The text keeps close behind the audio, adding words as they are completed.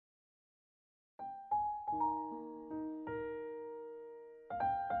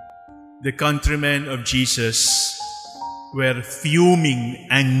the countrymen of Jesus were fuming,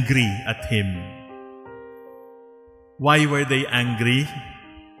 angry at him. Why were they angry?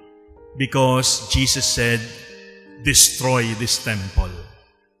 Because Jesus said, destroy this temple.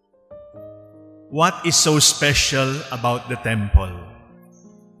 What is so special about the temple?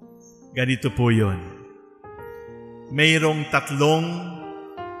 Ganito po yun. Mayroong tatlong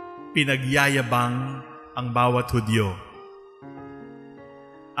pinagyayabang ang bawat Hudyo.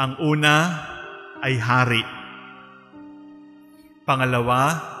 Ang una ay hari.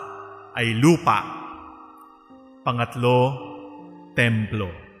 Pangalawa ay lupa. Pangatlo, templo.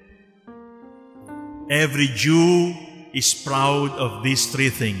 Every Jew is proud of these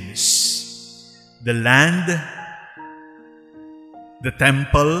three things. The land, the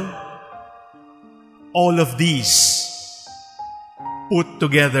temple, all of these put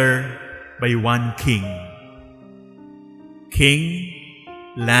together by one king. King,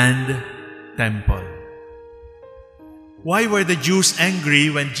 land, temple. Why were the Jews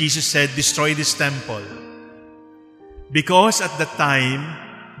angry when Jesus said, destroy this temple? Because at that time,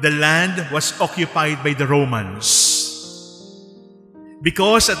 the land was occupied by the Romans.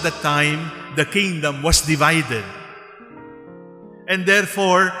 Because at that time, the kingdom was divided. And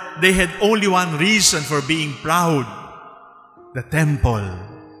therefore, they had only one reason for being proud, the temple.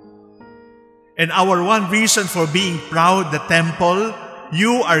 And our one reason for being proud, the temple,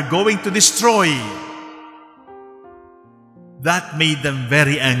 you are going to destroy. That made them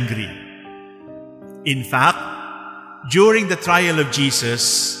very angry. In fact, during the trial of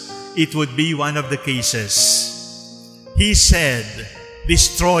Jesus, it would be one of the cases. He said,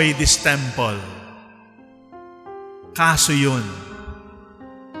 destroy this temple. Kaso yun.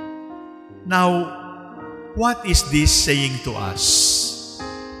 Now, what is this saying to us?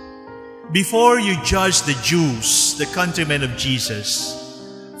 Before you judge the Jews, the countrymen of Jesus,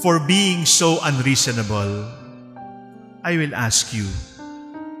 for being so unreasonable, I will ask you,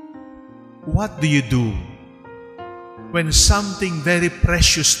 what do you do when something very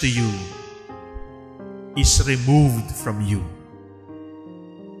precious to you is removed from you?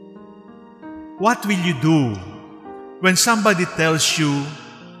 What will you do when somebody tells you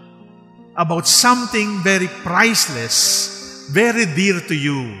about something very priceless, very dear to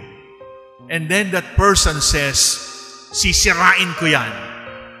you, and then that person says, sisirain ko yan,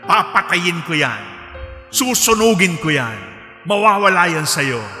 papatayin ko yan, susunugin ko yan, mawawala yan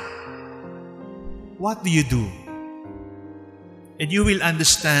sa'yo? What do you do? And you will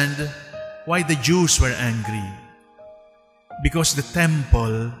understand why the Jews were angry. Because the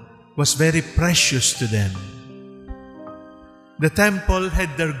temple was very precious to them. The temple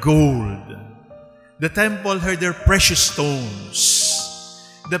had their gold. The temple had their precious stones.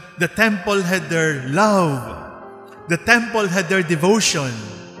 The temple had their love. The temple had their devotion.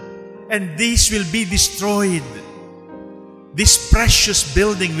 And these will be destroyed. This precious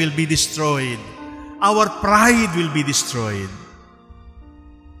building will be destroyed. Our pride will be destroyed.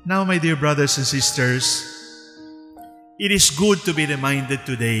 Now, my dear brothers and sisters, it is good to be reminded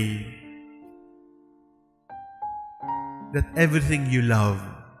today that everything you love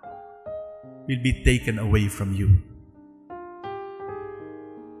will be taken away from you.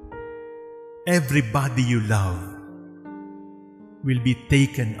 Everybody you love will be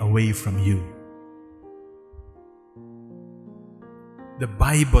taken away from you. The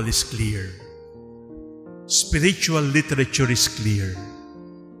Bible is clear. Spiritual literature is clear.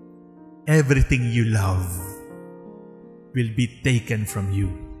 Everything you love will be taken from you.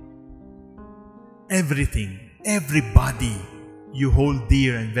 Everything, everybody you hold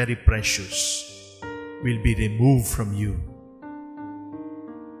dear and very precious will be removed from you.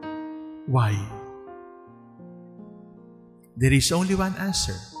 Why? There is only one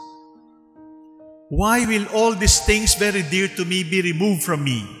answer. Why will all these things very dear to me be removed from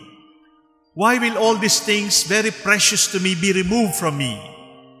me? Why will all these things very precious to me be removed from me?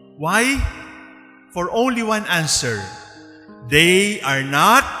 Why? For only one answer. They are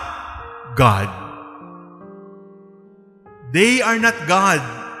not God. They are not God,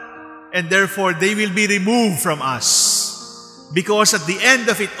 and therefore they will be removed from us. Because at the end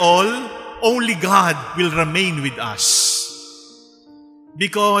of it all, only God will remain with us.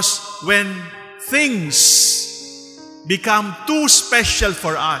 Because when things become too special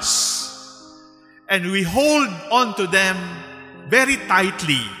for us, and we hold on to them very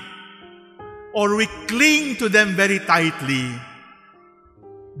tightly, or we cling to them very tightly,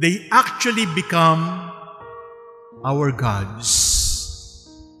 they actually become our gods.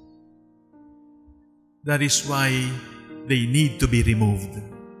 That is why they need to be removed,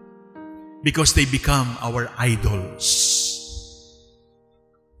 because they become our idols.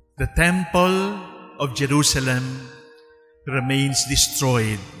 the temple of Jerusalem remains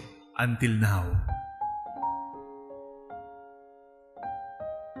destroyed until now.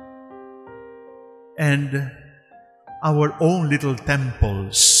 And our own little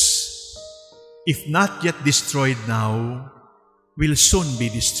temples, if not yet destroyed now, will soon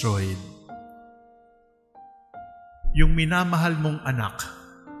be destroyed. Yung minamahal mong anak,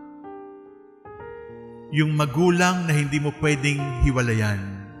 yung magulang na hindi mo pwedeng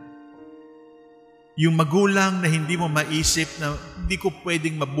hiwalayan, yung magulang na hindi mo maisip na hindi ko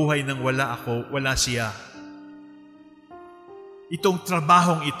pwedeng mabuhay nang wala ako, wala siya. Itong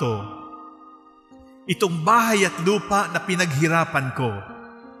trabahong ito, itong bahay at lupa na pinaghirapan ko,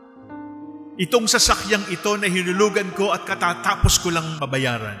 itong sasakyang ito na hinulugan ko at katatapos ko lang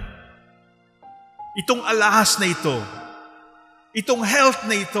mabayaran, itong alahas na ito, itong health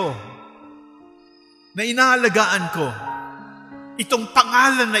na ito, na inaalagaan ko, itong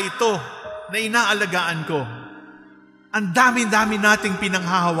pangalan na ito, na inaalagaan ko, ang dami-dami nating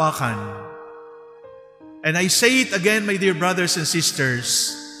pinanghahawakan. And I say it again, my dear brothers and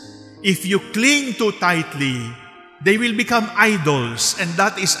sisters, if you cling too tightly, they will become idols, and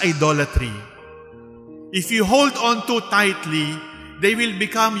that is idolatry. If you hold on too tightly, they will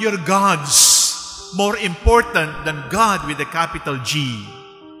become your gods, more important than God with a capital G.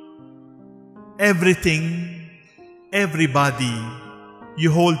 Everything, everybody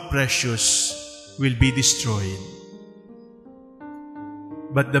you hold precious will be destroyed.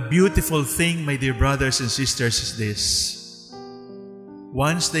 But the beautiful thing, my dear brothers and sisters, is this.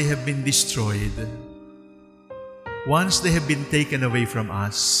 Once they have been destroyed, once they have been taken away from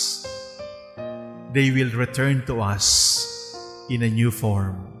us, they will return to us in a new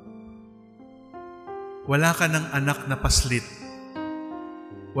form. Wala ka ng anak na paslit.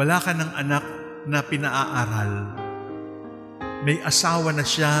 Wala ka ng anak na pinaaaral. May asawa na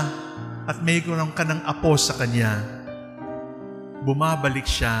siya at may gano'n ka ng apo sa kanya. Bumabalik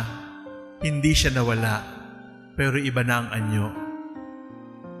siya, hindi siya nawala, pero iba na ang anyo.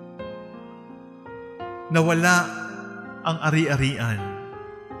 Nawala ang ari-arian.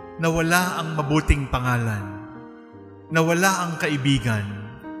 Nawala ang mabuting pangalan. Nawala ang kaibigan.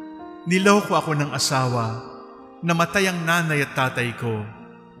 Niloko ako ng asawa. Namatay ang nanay at tatay ko.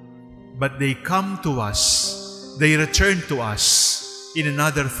 But they come to us. They return to us in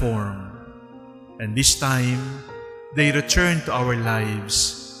another form. And this time, they return to our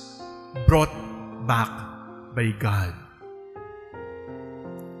lives, brought back by God.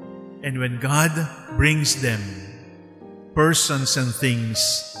 And when God brings them, persons and things,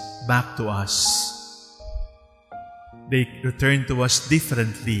 back to us, they return to us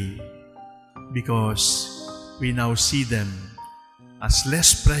differently because we now see them as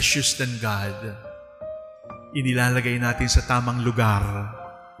less precious than God. Inilalagay natin sa tamang lugar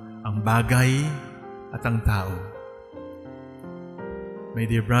ang bagay at ang tao. My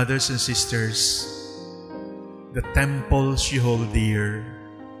dear brothers and sisters, the temples you hold dear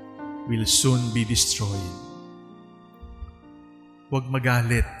will soon be destroyed. Huwag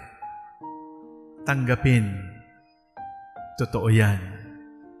magalit. Tanggapin. Totoo yan.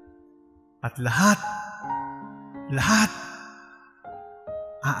 At lahat,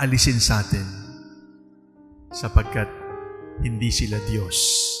 aalisin sa atin sapagkat hindi sila Diyos.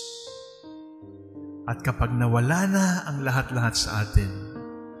 At kapag nawala na ang lahat-lahat sa atin,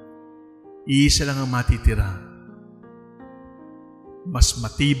 iisa lang ang matitira. Mas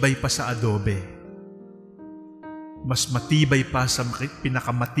matibay pa sa adobe. Mas matibay pa sa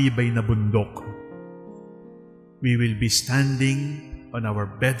pinakamatibay na bundok. We will be standing on our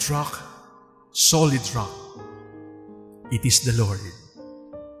bedrock, solid rock. It is the Lord.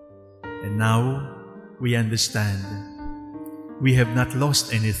 And now, we understand. We have not lost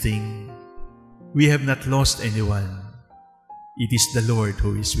anything. We have not lost anyone. It is the Lord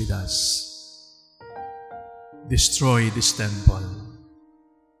who is with us. Destroy this temple.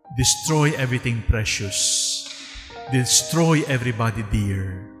 Destroy everything precious. Destroy everybody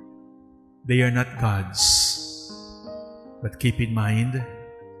dear. They are not gods. But keep in mind,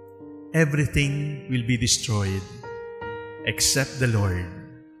 everything will be destroyed except the Lord.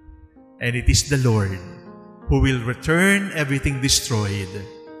 And it is the Lord who will return everything destroyed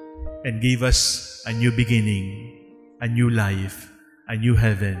and give us a new beginning, a new life, a new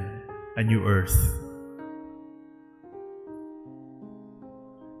heaven, a new earth.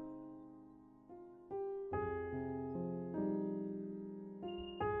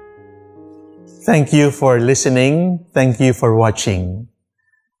 Thank you for listening. Thank you for watching.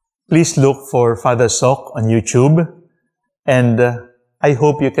 Please look for Father Soc on YouTube, and I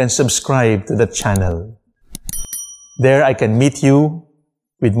hope you can subscribe to the channel. There I can meet you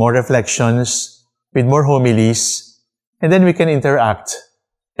with more reflections, with more homilies, and then we can interact.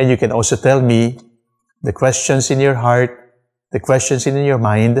 And you can also tell me the questions in your heart, the questions in your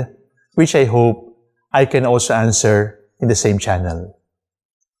mind, which I hope I can also answer in the same channel.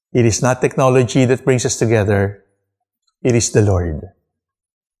 It is not technology that brings us together. It is the Lord.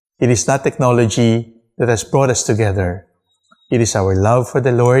 It is not technology that has brought us together. It is our love for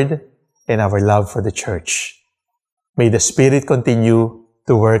the Lord and our love for the church. May the Spirit continue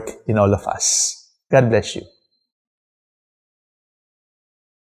to work in all of us. God bless you.